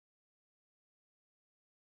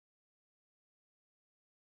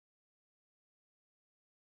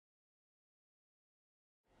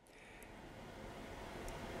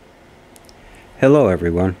Hello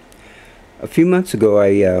everyone. A few months ago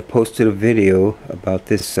I posted a video about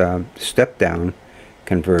this step-down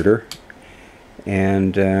converter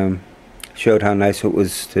and showed how nice it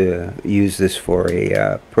was to use this for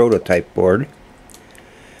a prototype board.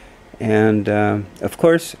 And of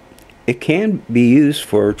course it can be used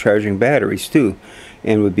for charging batteries too,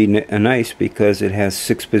 and would be nice because it has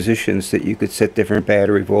 6 positions that you could set different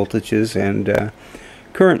battery voltages and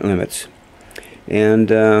current limits.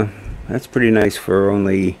 And that's pretty nice for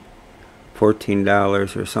only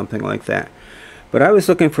 $14 or something like that. But I was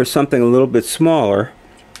looking for something a little bit smaller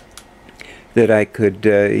that I could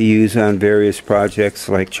use on various projects,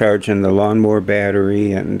 like charging the lawnmower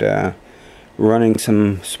battery and running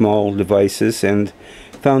some small devices, and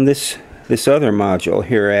found this other module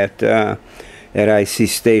here at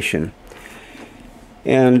ICStation.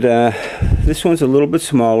 And this one's a little bit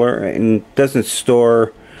smaller and doesn't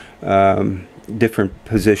store different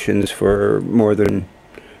positions for more than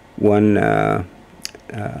one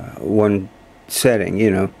setting, you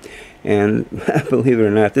know. And believe it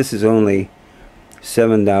or not, this is only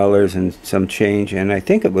 $7 and some change, and I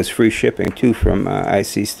think it was free shipping too from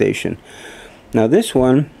ICStation. Now this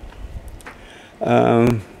one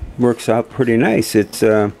works out pretty nice. It's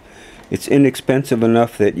inexpensive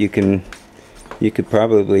enough that you could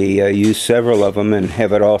probably use several of them and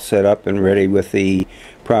have it all set up and ready with the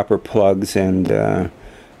proper plugs and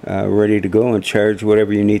ready to go and charge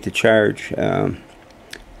whatever you need to charge.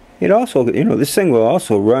 It also, you know, this thing will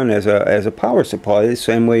also run as a power supply the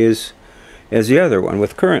same way as the other one,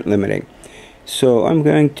 with current limiting. So I'm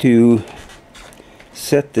going to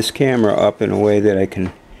set this camera up in a way that I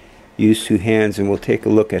can use 2 hands, and we'll take a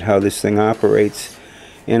look at how this thing operates.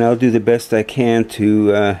 And I'll do the best I can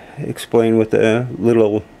to explain what the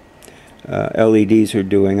little LEDs are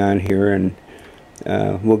doing on here, and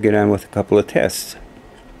we'll get on with a couple of tests.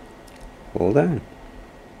 Hold on.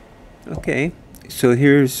 Okay, so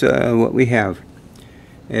here's what we have.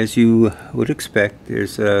 As you would expect,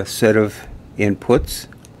 there's a set of inputs,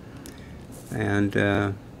 and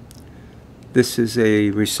this is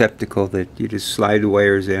a receptacle that you just slide the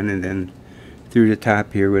wires in, and then through the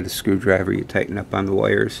top here with a screwdriver you tighten up on the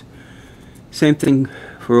wires. Same thing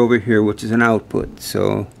for over here, which is an output.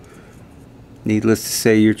 So needless to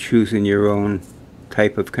say, you're choosing your own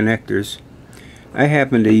type of connectors. I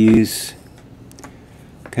happen to use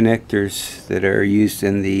connectors that are used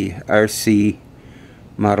in the RC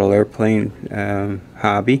model airplane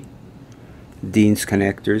hobby, Dean's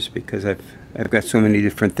connectors, because I've got so many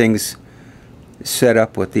different things set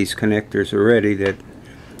up with these connectors already that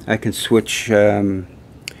I can switch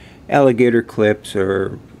alligator clips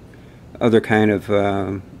or other kind of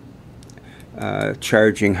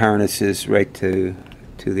charging harnesses right to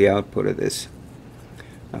the output of this.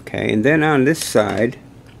 Okay, and then on this side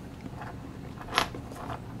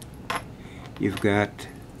you've got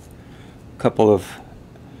a couple of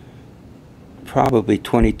probably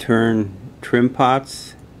 20 turn trim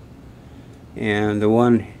pots, and the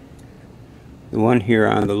one here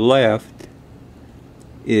on the left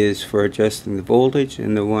is for adjusting the voltage,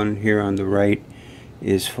 and the one here on the right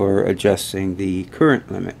is for adjusting the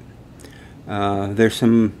current limit. There's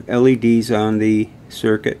some LEDs on the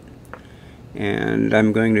circuit, and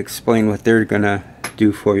I'm going to explain what they're gonna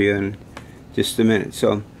do for you in just a minute.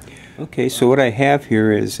 So okay, so what I have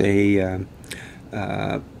here is a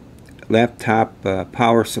laptop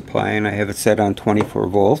power supply, and I have it set on 24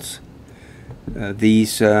 volts.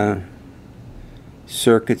 These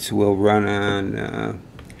circuits will run on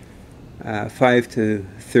 5 to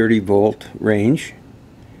 30 volt range,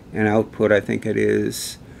 and output, I think it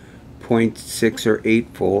is 0.6 or 8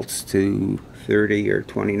 volts to 30 or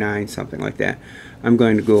 29, something like that. I'm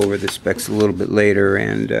going to go over the specs a little bit later,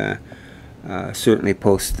 and certainly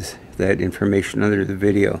post that information under the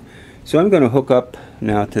video. So I'm going to hook up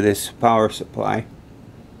now to this power supply.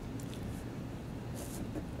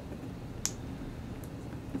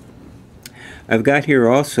 I've got here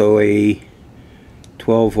also a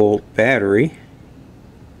 12 volt battery,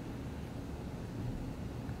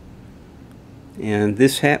 and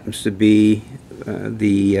this happens to be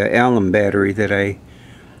the alum battery that I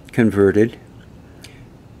converted,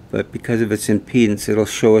 but because of its impedance it'll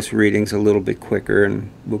show us readings a little bit quicker, and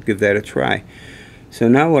we'll give that a try. So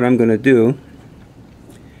now what I'm going to do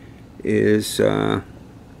is I'm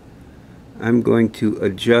going to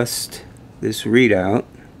adjust this readout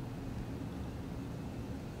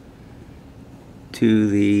to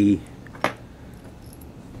the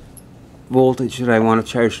voltage that I want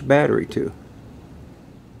to charge the battery to.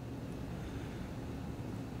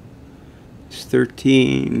 It's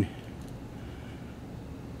 13,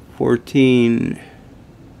 14,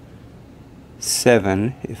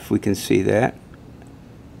 7, if we can see that.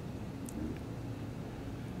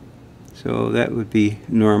 So that would be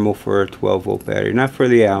normal for a 12 volt battery. Not for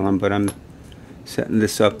the Allen, but I'm setting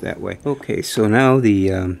this up that way. Okay, so now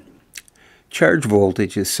the charge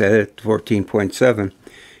voltage is set at 14.7,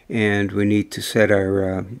 and we need to set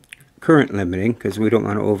our current limiting because we don't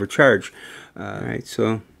want to overcharge. Alright,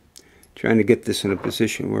 so trying to get this in a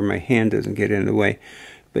position where my hand doesn't get in the way.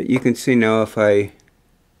 But you can see now if I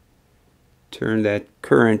turn that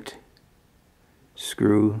current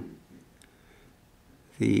screw,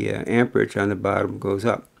 the amperage on the bottom goes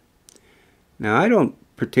up. Now I don't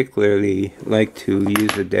particularly like to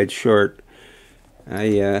use a dead short.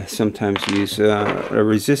 I sometimes use a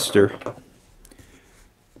resistor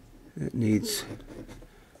that needs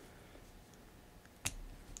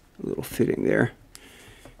a little fitting there,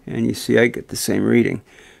 and you see I get the same reading.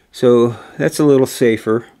 So that's a little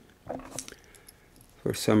safer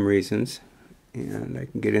for some reasons, and I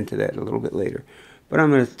can get into that a little bit later. But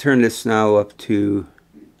I'm going to turn this now up to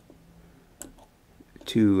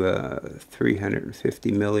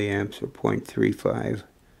 350 milliamps or 0.35.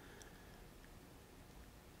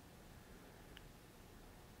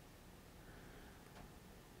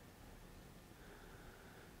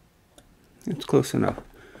 It's close enough.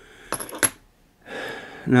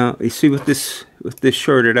 Now you see with this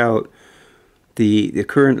shorted out, the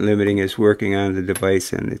current limiting is working on the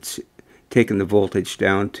device, and it's taking the voltage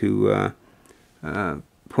down to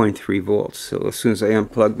 0.3 volts. So as soon as I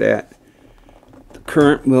unplug that, the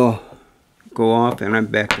current will go off, and I'm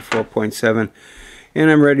back to 4.7,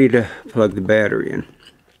 and I'm ready to plug the battery in.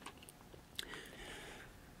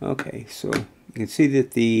 Okay, so you can see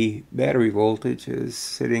that the battery voltage is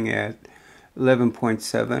sitting at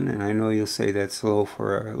 11.7, and I know you'll say that's low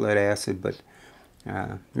for a lead acid, but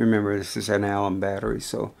remember this is an Allen battery,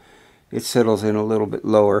 so it settles in a little bit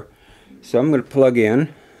lower. So I'm going to plug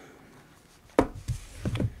in.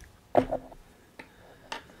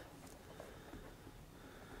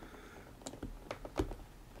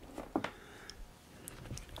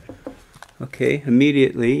 Okay,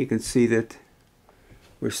 immediately you can see that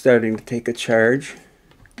we're starting to take a charge.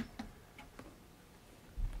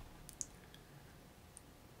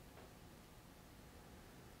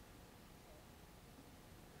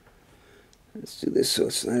 Let's do this so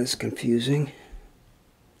it's not as confusing.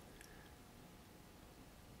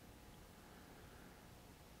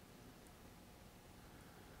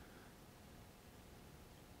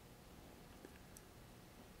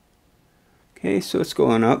 Okay, so it's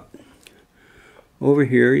going up. Over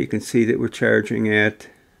here you can see that we're charging at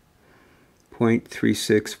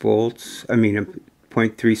 0.36 volts,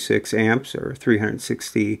 0.36 amps or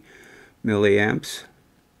 360 milliamps.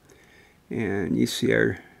 And you see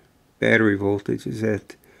our battery voltage is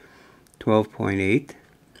at 12.8.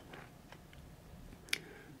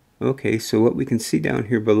 Okay, so what we can see down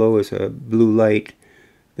here below is a blue light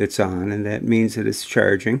that's on, and that means that it's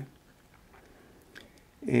charging.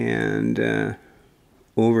 And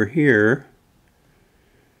over here,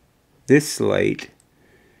 this light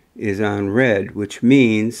is on red, which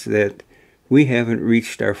means that we haven't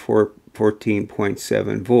reached our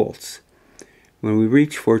 14.7 volts. When we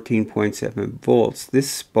reach 14.7 volts,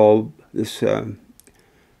 this bulb, this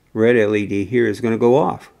red LED here is going to go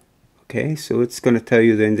off. Okay, so it's going to tell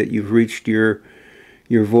you then that you've reached your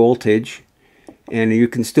voltage, and you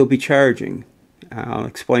can still be charging. I'll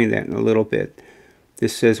explain that in a little bit.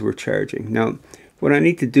 This says we're charging. Now, what I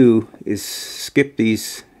need to do is skip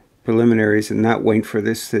these preliminaries and not wait for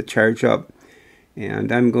this to charge up.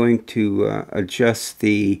 And I'm going to adjust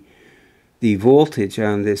the voltage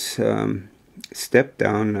on this step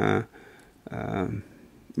down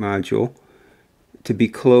module to be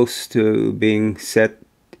close to being set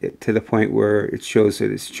to the point where it shows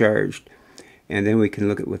that it's charged, and then we can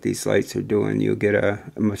look at what these lights are doing. You'll get a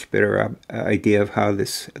much better idea of how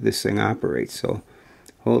this thing operates. So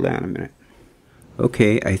hold on a minute.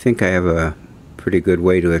 Okay, I think I have a pretty good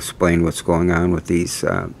way to explain what's going on with these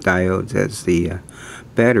diodes as the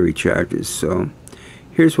battery charges. So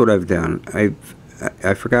here's what I've done.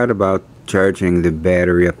 I forgot about charging the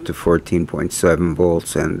battery up to 14.7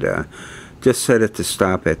 volts and just set it to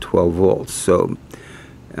stop at 12 volts. So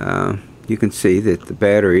you can see that the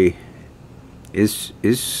battery is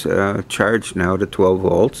charged now to 12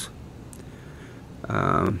 volts.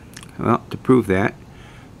 Well, to prove that,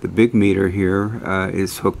 the big meter here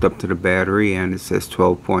is hooked up to the battery, and it says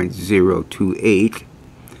 12.028,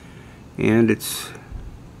 and it's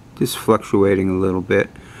just fluctuating a little bit.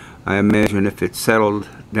 I imagine if it settled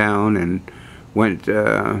down and went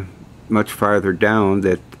much farther down,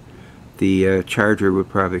 that the charger would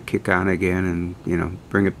probably kick on again and, you know,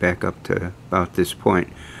 bring it back up to about this point.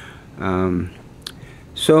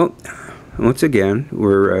 So once again,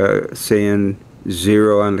 we're saying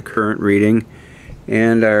 0 on the current reading,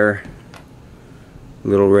 and our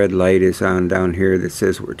little red light is on down here that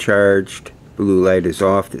says we're charged. Blue light is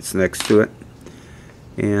off that's next to it,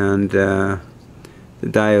 and the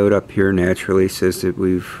diode up here naturally says that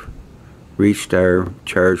we've reached our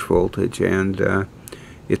charge voltage, and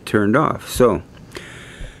it turned off. So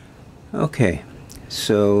okay,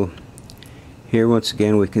 so here once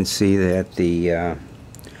again we can see that the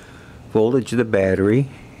voltage of the battery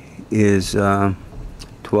is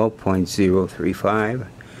 12.035,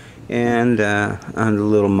 and on the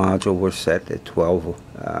little module we're set at 12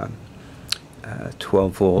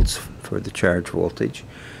 volts for the charge voltage,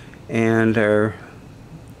 and our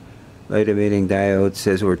light emitting diode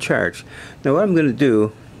says we're charged. Now what I'm going to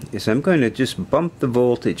do is I'm going to just bump the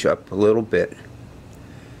voltage up a little bit,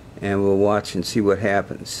 and we'll watch and see what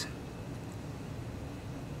happens.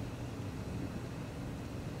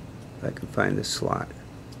 If I can find the slot.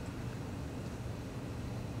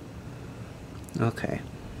 Okay.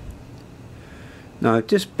 Now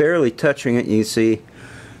just barely touching it, you see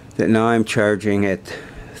that now I'm charging at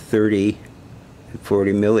 30 and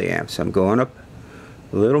 40 milliamps. I'm going up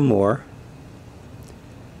a little more.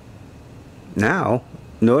 Now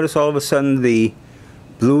notice all of a sudden the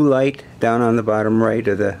blue light down on the bottom right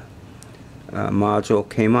of the module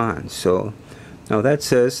came on. So now that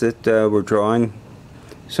says that we're drawing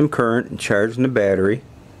some current and charging the battery.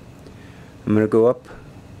 I'm going to go up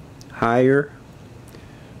higher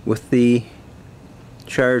with the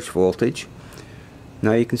charge voltage.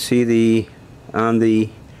 Now you can see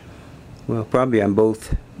well, probably on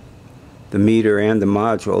both the meter and the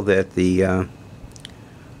module, that the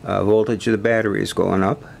voltage of the battery is going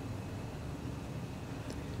up.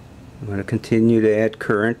 I'm going to continue to add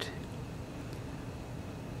current.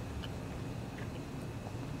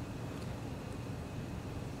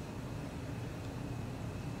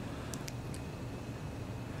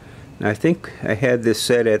 Now I think I had this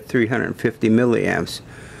set at 350 milliamps.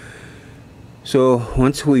 So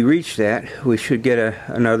once we reach that, we should get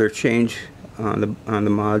another change on the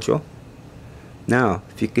module. Now,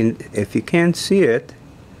 if you can see it,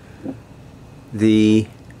 the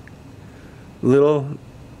little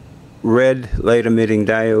red light emitting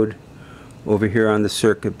diode over here on the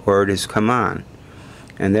circuit board has come on,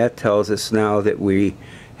 and that tells us now that we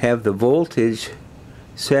have the voltage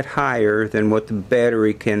set higher than what the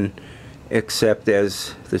battery can accept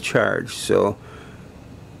as the charge. So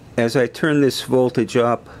as I turn this voltage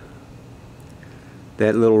up,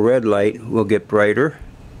 that little red light will get brighter,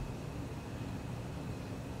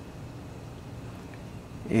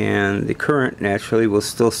 and the current naturally will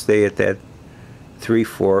still stay at that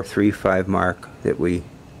 3435 mark that we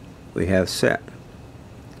have set.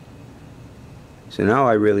 So now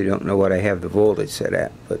I really don't know what I have the voltage set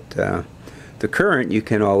at, but the current you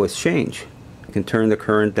can always change. You can turn the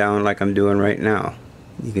current down like I'm doing right now.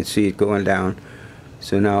 You can see it going down.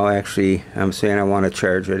 So now actually I'm saying I want to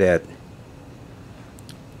charge it at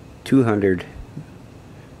 200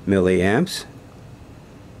 milliamps.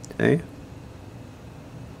 Okay.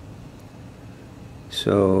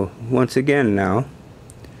 So once again now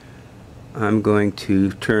I'm going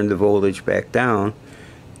to turn the voltage back down,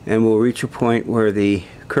 and we'll reach a point where the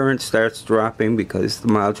current starts dropping because the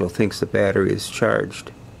module thinks the battery is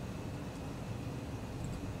charged.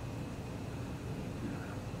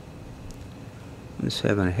 I'm just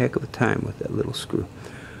having a heck of a time with that little screw.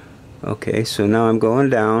 Okay, so now I'm going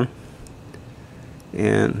down,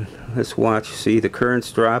 and let's watch. See, the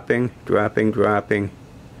current's dropping, dropping,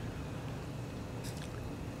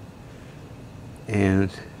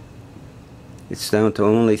 and it's down to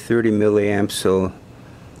only 30 milliamps, so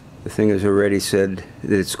the thing has already said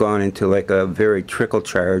that it's gone into like a very trickle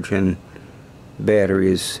charge, and the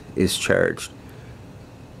battery is charged.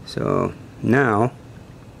 So now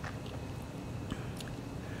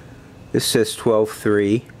this says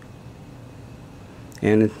 12.3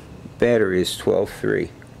 and the battery is 12.3.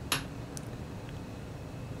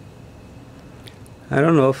 I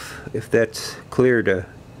don't know if that's clear to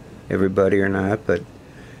everybody or not, but it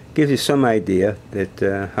gives you some idea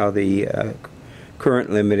that how the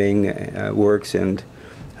current limiting works, and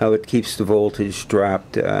how it keeps the voltage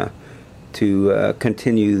dropped to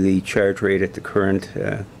continue the charge rate at the current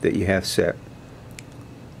that you have set.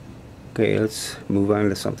 Okay, let's move on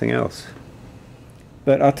to something else.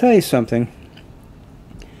 But I'll tell you something.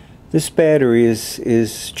 This battery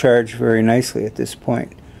is charged very nicely at this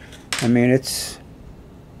point. I mean, it's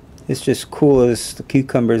just cool as the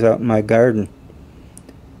cucumbers out in my garden.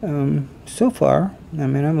 so far, I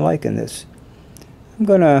mean, I'm liking this. I'm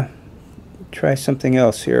gonna try something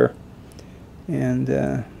else here, and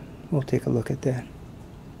we'll take a look at that.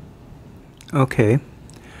 Okay,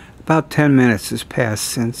 about 10 minutes has passed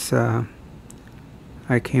since I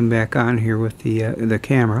came back on here with the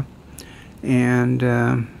camera, and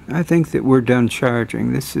I think that we're done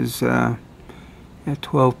charging. This is at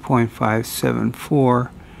 12.574.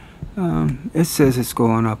 It says it's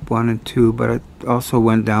going up 1 and 2, but it also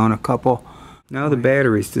went down a couple. Now the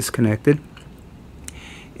battery's disconnected,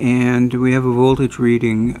 and we have a voltage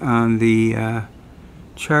reading on the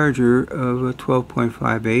charger of a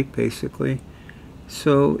 12.58 basically.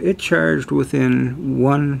 So it charged within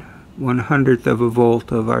 1/100th of a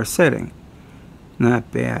volt of our setting.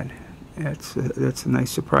 Not bad. That's a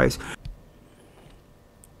nice surprise.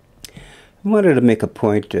 I wanted to make a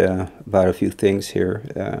point about a few things here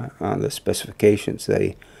on the specifications,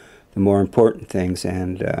 the more important things,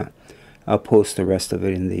 and I'll post the rest of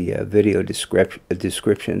it in the video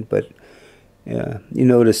description. But you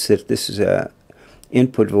notice that this is a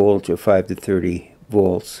input voltage of 5 to 30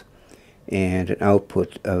 volts and an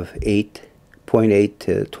output of 8.8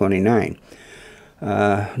 to 29.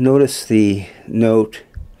 Notice the note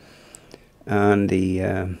on the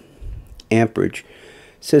amperage.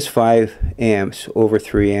 It says 5 amps over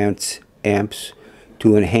 3 amps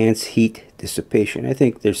to enhance heat dissipation. I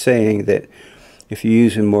think they're saying that if you're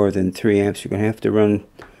using more than 3 amps, you're going to have to run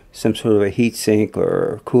some sort of a heat sink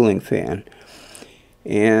or cooling fan.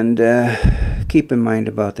 And keep in mind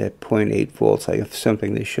about that 0.8 volts. I have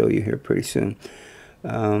something to show you here pretty soon.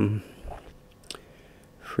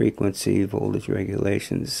 Frequency, voltage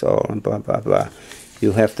regulations, all and blah blah blah.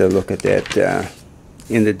 You'll have to look at that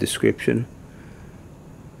in the description.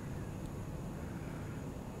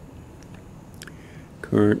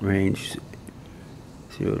 Current range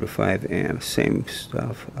 0 to 5 amps, same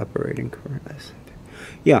stuff. Operating current.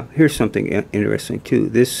 Yeah, here's something interesting too.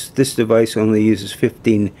 This device only uses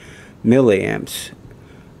 15 milliamps.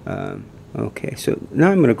 Okay, so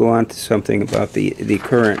now I'm going to go on to something about the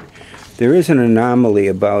current. There is an anomaly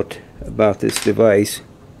about this device,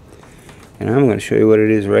 and I'm going to show you what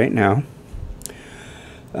it is right now.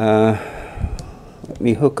 Let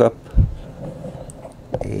me hook up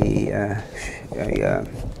a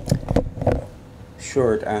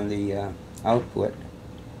short on the output.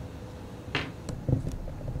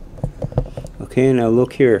 Okay, now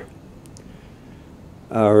look here.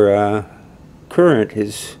 Our current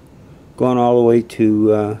has gone all the way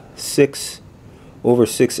to over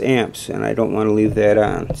 6 amps, and I don't want to leave that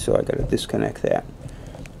on, so I got to disconnect that.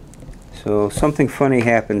 So something funny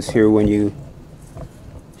happens here when you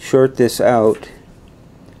short this out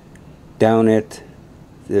down at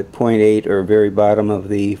the 0.8 or very bottom of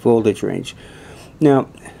the voltage range. Now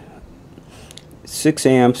 6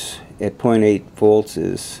 amps at 0.8 volts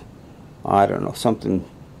is, I don't know, something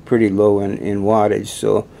pretty low in wattage,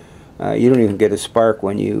 so you don't even get a spark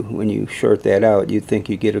when you short that out. You'd think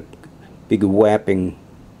you get a big whapping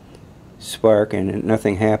spark, and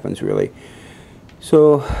nothing happens really.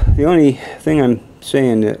 So the only thing I'm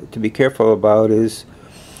saying to be careful about is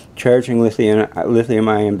charging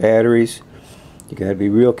lithium-ion batteries. You got to be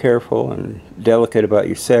real careful and delicate about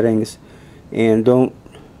your settings, and don't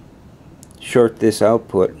short this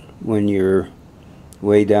output when you're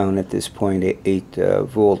way down at this 0.8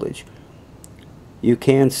 voltage. You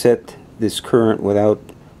can set this current without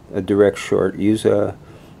a direct short. Use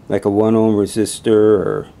like a 1 ohm resistor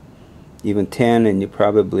or even 10, and you'll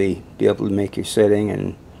probably be able to make your setting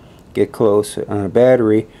and get close. On a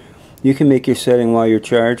battery, you can make your setting while you're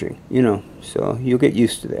charging, you know, so you'll get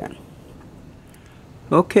used to that.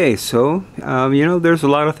 Okay, so you know, there's a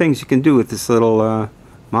lot of things you can do with this little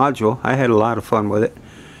module. I had a lot of fun with it,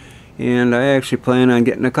 and I actually plan on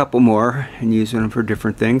getting a couple more and using them for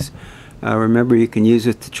different things. Remember, you can use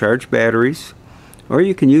it to charge batteries, or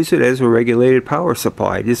you can use it as a regulated power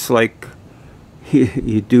supply, just like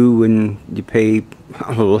you do when you pay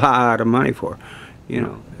a lot of money for. You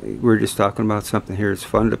know, we're just talking about something here. It's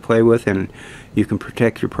fun to play with, and you can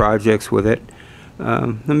protect your projects with it.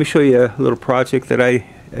 Let me show you a little project that I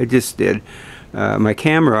just did. My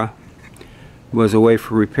camera was away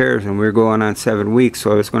for repairs, and we were going on 7 weeks,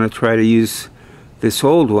 so I was going to try to use this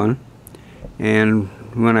old one, and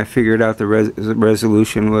when I figured out the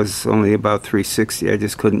resolution was only about 360, I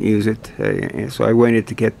just couldn't use it. So I waited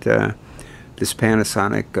to get this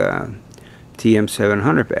Panasonic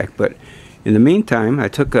TM700 back. But in the meantime, I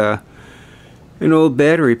took an old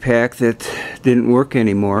battery pack that didn't work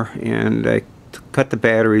anymore, and I cut the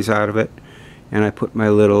batteries out of it, and I put my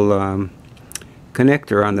little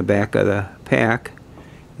connector on the back of the pack,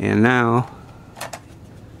 and now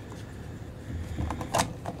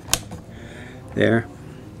there.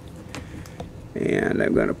 And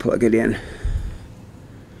I'm going to plug it in.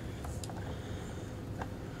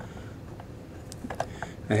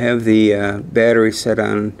 I have the battery set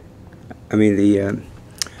on, the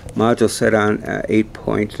module set on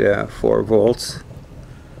 8.4 volts.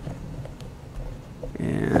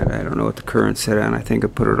 And I don't know what the current's set on. I think I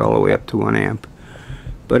put it all the way up to 1 amp.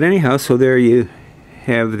 But anyhow, so there you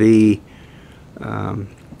have the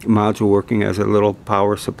module working as a little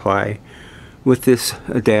power supply with this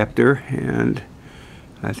adapter, and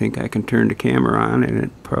I think I can turn the camera on and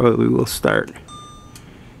it probably will start.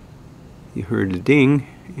 You heard the ding,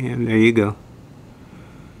 and there you go.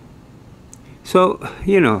 So,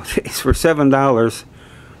 you know, it's for $7.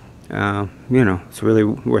 You know, it's really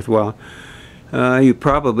worthwhile. You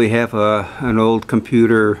probably have an old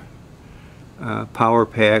computer power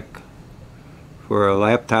pack for a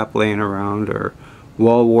laptop laying around, or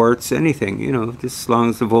wall warts, anything, you know, just as long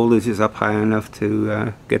as the voltage is up high enough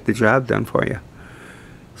to get the job done for you.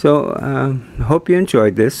 So I hope you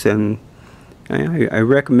enjoyed this, and I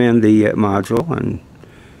recommend the module, and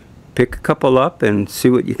pick a couple up and see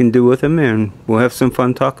what you can do with them, and we'll have some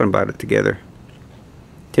fun talking about it together.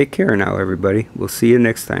 Take care now, everybody. We'll see you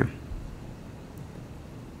next time.